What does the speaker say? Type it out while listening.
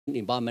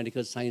in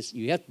biomedical science,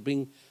 you have to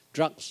bring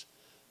drugs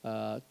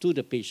to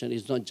the patient.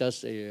 It's not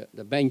just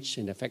the bench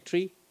in the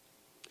factory.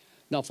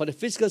 Now, for the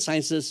physical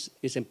sciences,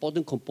 it's an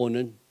important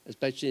component,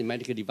 especially in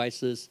medical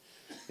devices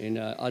and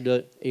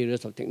other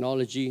areas of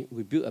technology.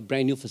 We built a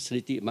brand new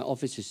facility. My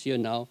office is here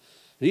now.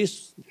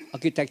 This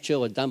architecture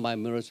was done by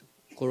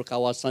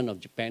Kurokawa-san of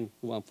Japan,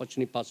 who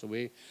unfortunately passed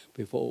away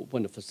before I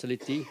opened the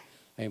facility.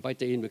 I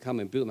invited him to come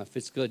and build my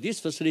physical. This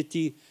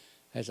facility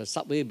has a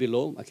subway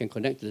below. I can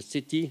connect to the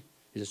city.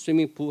 There's a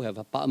swimming pool, have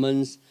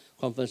apartments,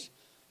 conference.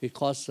 It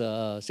costs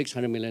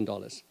 $600 million.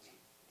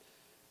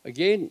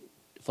 Again,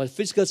 for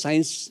physical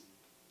science,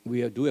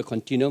 we do a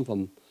continuum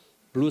from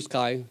blue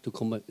sky to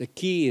commercial. The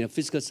key in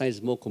physical science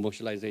is more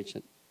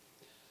commercialization.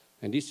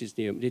 And this is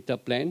the data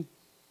plan.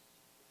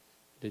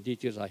 The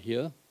details are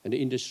here, and the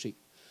industry.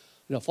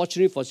 Now,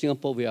 fortunately for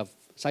Singapore, we have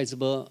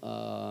sizable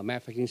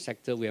manufacturing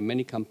sector. We have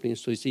many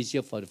companies, so it's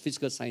easier for the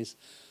physical science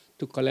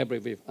to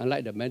collaborate with,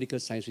 unlike the medical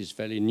science, which is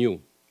fairly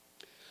new.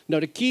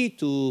 Now, the key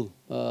to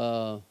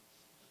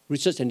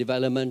research and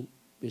development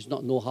is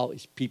not know-how,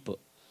 it's people.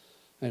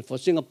 And for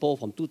Singapore,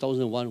 from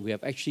 2001, we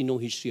have actually no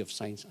history of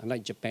science,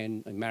 unlike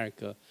Japan,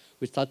 America.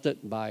 We started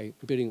by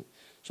preparing.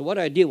 So what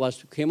I did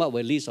was came up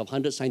with a list of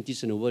 100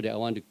 scientists in the world that I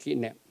want to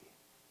kidnap.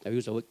 I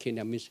use the word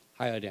kidnap, means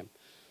hire them.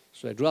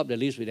 So I drew up the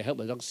list with the help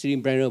of Dr.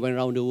 Steenbrenner, went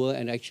around the world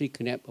and actually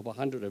kidnapped about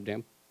 100 of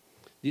them.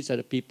 These are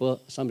the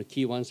people, some of the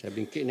key ones have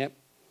been kidnapped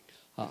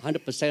 100%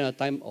 of the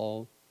time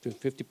or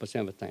 50%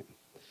 of the time.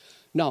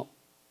 Now,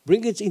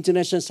 bringing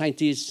international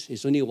scientists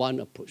is only one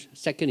approach.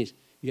 Second is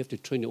you have to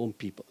train your own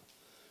people.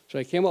 So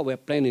I came up with a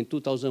plan in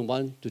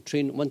 2001 to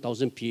train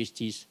 1,000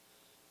 PhDs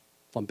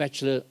from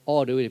bachelor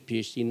all the way to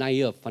PhD, 9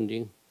 years of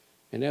funding,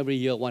 and every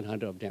year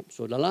 100 of them.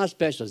 So the last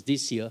batch was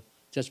this year,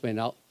 just went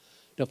out.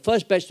 The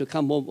first batch to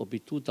come home will be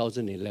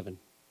 2011.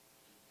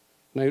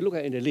 Now you look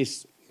at the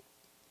list.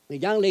 The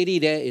young lady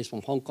there is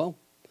from Hong Kong.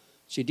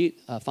 She did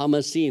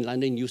pharmacy in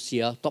London,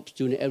 UCL, top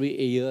student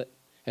every year,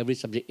 every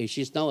subject.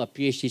 She's now a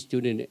PhD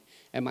student at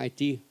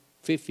MIT,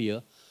 5th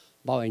year,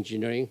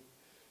 bioengineering.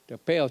 The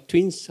pair of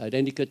twins,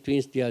 identical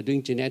twins, they are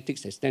doing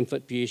genetics at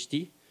Stanford,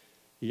 PhD.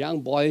 The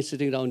young boy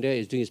sitting down there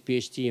is doing his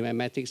PhD in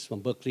mathematics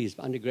from Berkeley. His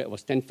undergrad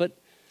was Stanford.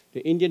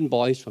 The Indian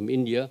boy is from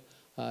India.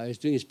 Is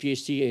doing his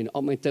PhD in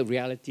augmented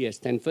reality at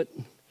Stanford.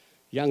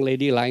 Young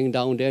lady lying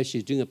down there,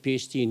 she's doing a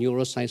PhD in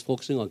neuroscience,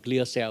 focusing on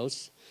glial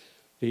cells.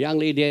 The young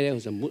lady there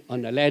was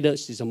on the ladder,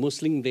 she's a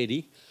Muslim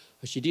lady.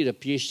 She did a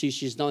PhD,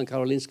 she's now in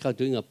Karolinska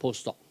doing a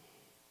postdoc.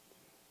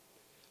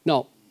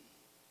 Now,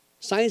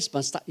 science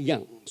must start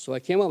young. So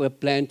I came up with a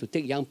plan to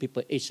take young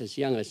people aged as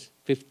young as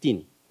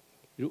 15.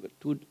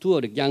 Two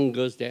of the young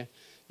girls there.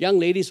 Young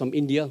ladies from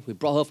India, we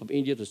brought her from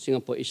India to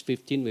Singapore age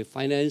 15. We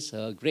financed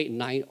her grade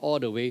 9 all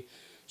the way.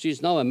 She's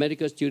now a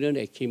medical student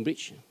at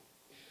Cambridge.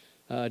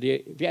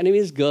 The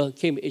Vietnamese girl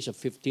came at the age of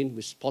 15.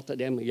 We spotted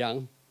them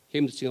young,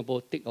 came to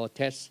Singapore, take our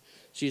tests.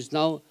 She's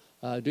now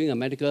doing a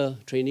medical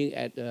training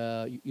at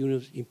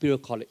Imperial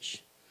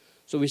College.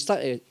 So we start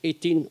at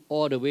 18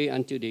 all the way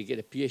until they get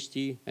a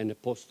PhD and a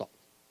postdoc.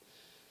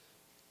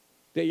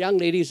 The young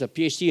lady is a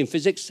PhD in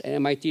physics at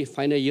MIT,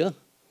 final year.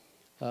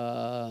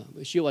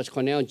 She was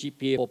Cornell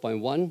GPA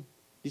 4.1.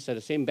 These are the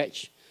same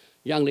batch.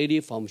 Young lady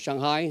from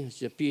Shanghai,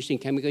 she's a PhD in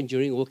chemical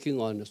engineering, working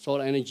on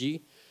solar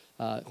energy.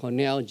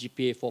 Cornell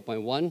GPA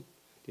 4.1.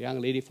 The young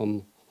lady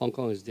from Hong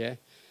Kong is there.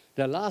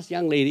 The last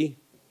young lady,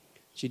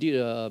 she did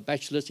a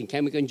bachelor's in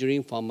chemical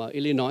engineering from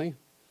Illinois,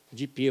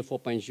 GPA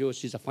 4.0.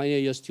 She's a final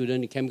year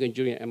student in chemical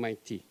engineering at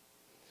MIT.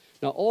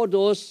 Now, all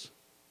those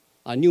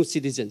are new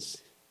citizens.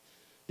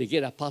 They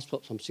get a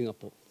passport from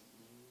Singapore.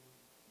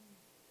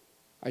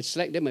 I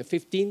select them at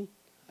 15.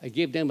 I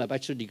gave them a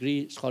bachelor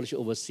degree scholarship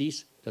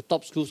overseas. The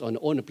top schools on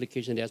their own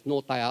application. There's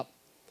no tie-up,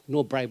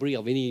 no bribery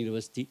of any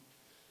university.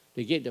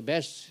 They get the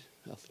best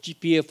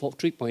GPA for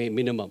 3.8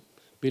 minimum.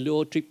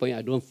 Below 3.8,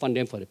 I don't fund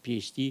them for the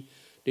PhD.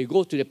 They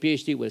go to the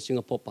PhD with a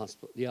Singapore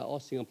passport. They are all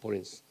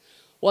Singaporeans.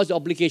 What's the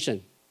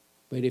obligation?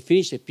 When they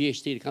finish the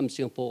PhD, they come to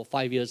Singapore for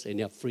 5 years and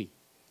they are free.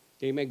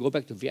 They may go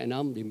back to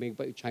Vietnam, they may go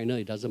back to China,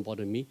 it doesn't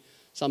bother me.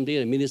 Someday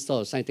the Minister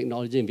of Science and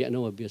Technology in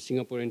Vietnam will be a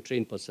Singaporean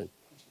trained person.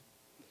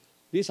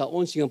 These are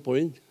all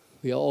Singaporeans.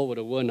 We are all over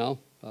the world now.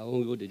 I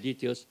won't go into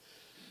details.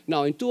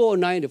 Now, in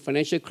 2009, the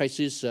financial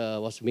crisis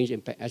was a major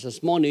impact. As a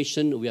small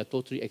nation, we are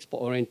totally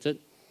export-oriented.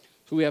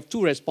 So we have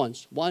two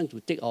responses. One, to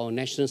take our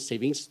national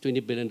savings,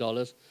 $20 billion,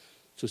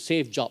 to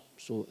save jobs.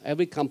 So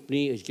every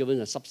company is given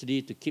a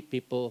subsidy to keep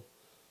people,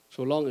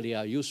 so long as they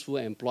are useful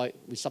and employed,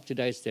 we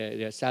subsidize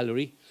their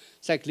salary.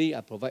 Secondly,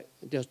 I provide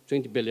just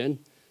 $20 billion.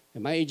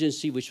 And my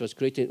agency, which was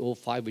created in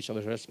 2005, which I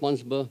was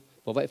responsible,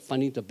 provide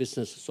funding to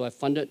business. So I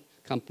funded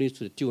companies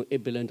to the tune of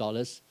 $8 billion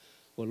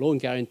for loan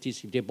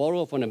guarantees. If they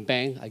borrow from a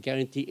bank, I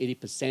guarantee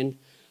 80%,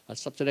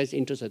 subsidized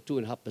interest at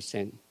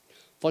 2.5%.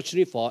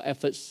 Fortunately for our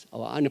efforts,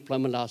 our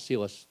unemployment last year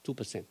was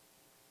 2%.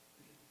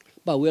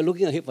 But we're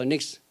looking ahead for the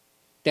next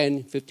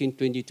 10, 15,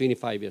 20,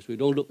 25 years. We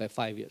don't look at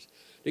 5 years.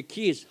 The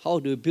key is how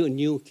do we build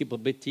new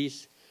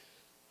capabilities,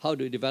 how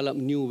to develop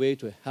new way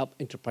to help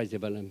enterprise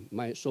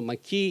development. So my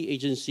key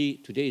agency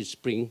today is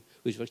SPRING,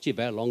 which is actually a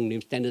very long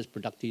name, Standards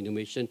Productive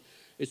Innovation,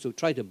 is to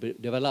try to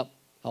develop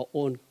our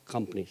own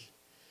companies.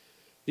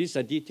 These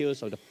are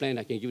details of the plan.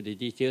 I can give you the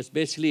details.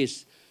 Basically,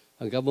 it's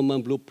a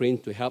government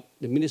blueprint to help.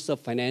 The Minister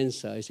of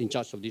Finance is in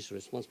charge of this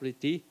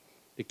responsibility.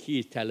 The key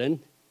is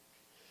talent.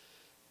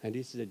 And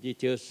this is the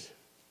details.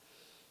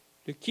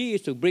 The key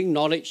is to bring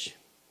knowledge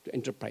to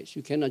enterprise.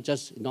 You cannot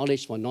just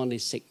knowledge for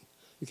knowledge's sake.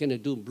 You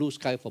cannot do blue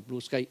sky for blue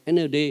sky. End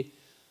of the day,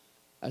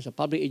 as a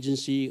public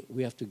agency,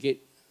 we have to get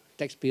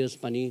taxpayers'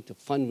 money to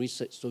fund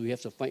research, so we have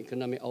to find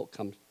economic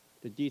outcomes.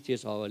 The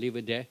details, I'll leave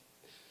it there.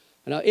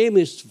 And our aim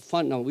is to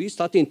fund. Now, we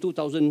started in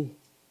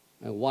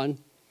 2001.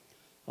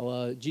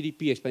 Our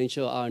GDP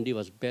expenditure R&D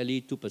was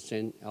barely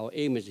 2%. Our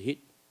aim is to hit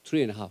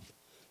 3.5%.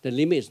 The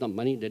limit is not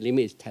money. The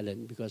limit is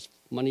talent, because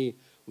money,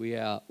 we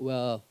have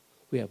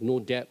no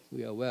debt.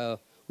 We have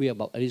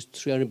about at least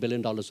 $300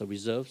 billion of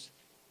reserves.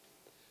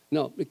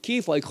 Now, the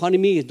key for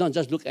economy is not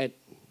just look at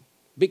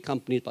big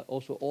companies, but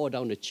also all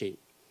down the chain.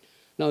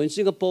 Now, in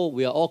Singapore,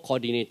 we are all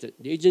coordinated.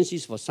 The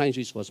agencies for science,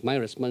 which was my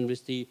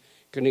responsibility,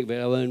 economic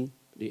development,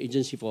 the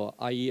agency for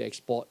IE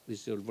export,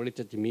 which is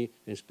related to me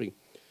in SPRING,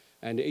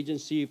 and the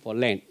agency for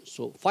land.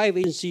 So 5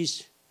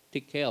 agencies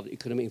take care of the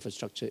economic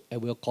infrastructure,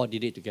 and we'll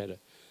coordinate together.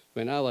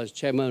 When I was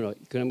chairman of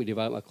economic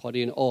development, I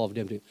coordinated all of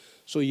them.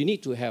 So you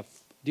need to have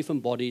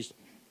different bodies.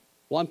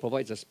 One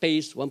provides a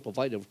space, one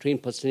provides the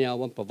trained personnel,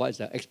 one provides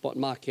the export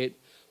market,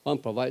 one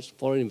provides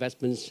foreign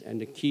investments,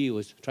 and the key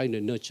was trying to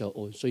nurture our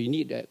own. So you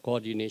need that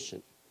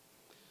coordination.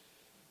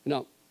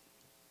 Now,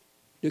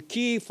 the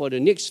key for the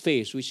next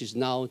phase, which is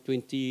now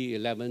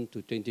 2011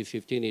 to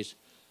 2015, is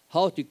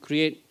how to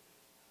create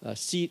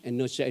seed and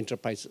nurture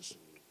enterprises.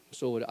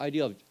 So the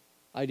idea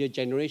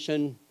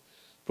generation,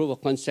 proof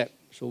of concept.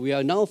 So we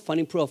are now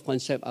funding proof of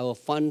concept. I will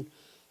fund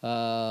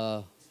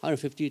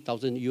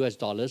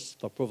 $150,000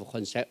 for proof of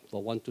concept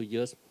for 1-2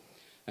 years,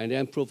 and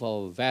then proof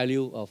of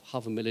value of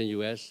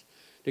 $500,000.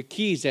 The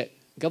key is that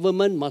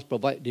government must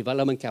provide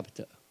development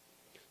capital.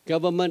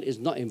 Government is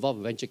not involved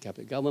in venture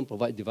capital. Government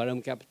provides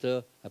development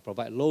capital. I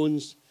provide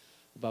loans,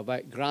 I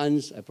provide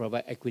grants, I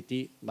provide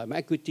equity. But my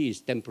equity is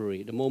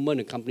temporary. The moment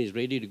the company is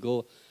ready to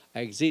go,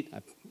 I exit,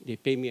 they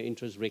pay me an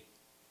interest rate.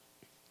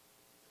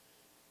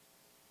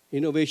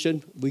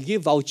 Innovation, we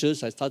give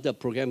vouchers. I started a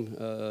program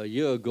a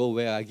year ago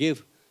where I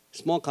give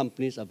small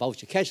companies a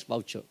voucher, cash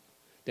voucher,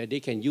 that they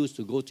can use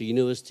to go to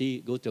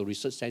university, go to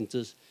research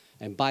centers,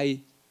 and buy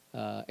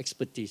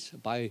expertise,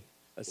 buy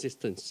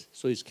assistance.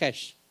 So it's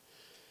cash.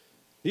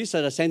 These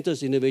are the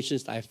centers,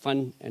 innovations that I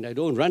fund, and I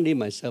don't run it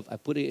myself. I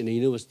put it in the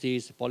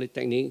universities,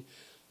 polytechnic,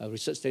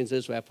 research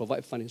centers where I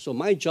provide funding. So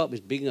my job is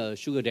being a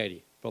sugar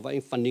daddy,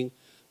 providing funding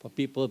for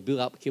people, build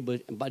up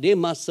capability. But they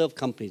must serve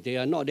companies. They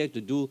are not there to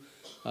do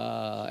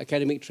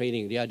academic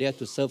training. They are there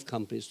to serve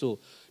companies. So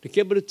the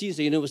capabilities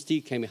the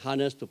university can be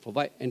harnessed to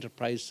provide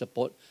enterprise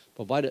support,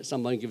 provided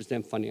someone gives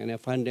them funding. And I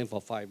fund them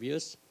for 5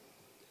 years.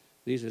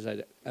 This is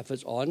the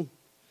efforts on.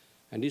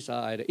 And these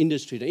are the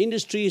industry. The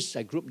industries,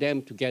 I group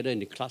them together in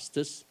the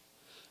clusters.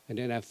 And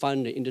then I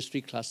fund the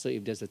industry cluster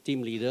if there's a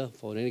team leader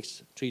for the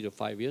next 3 to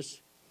 5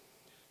 years.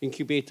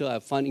 Incubator, I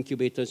fund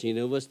incubators in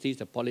universities,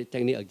 the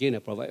polytechnic. Again, I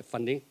provide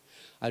funding.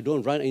 I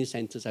don't run any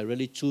centers. I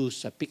really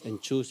choose, I pick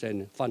and choose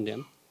and fund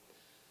them.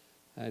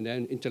 And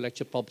then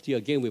intellectual property,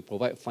 again, we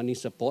provide funding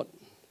support.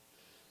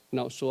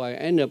 Now, so I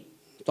end up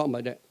talking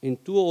about that. In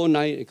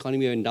 2009,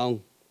 economy went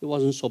down. It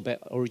wasn't so bad.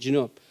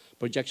 Original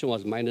projection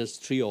was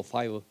 -3 or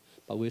 5,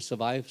 but we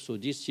survived. So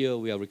this year,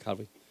 we are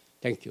recovering.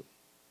 Thank you.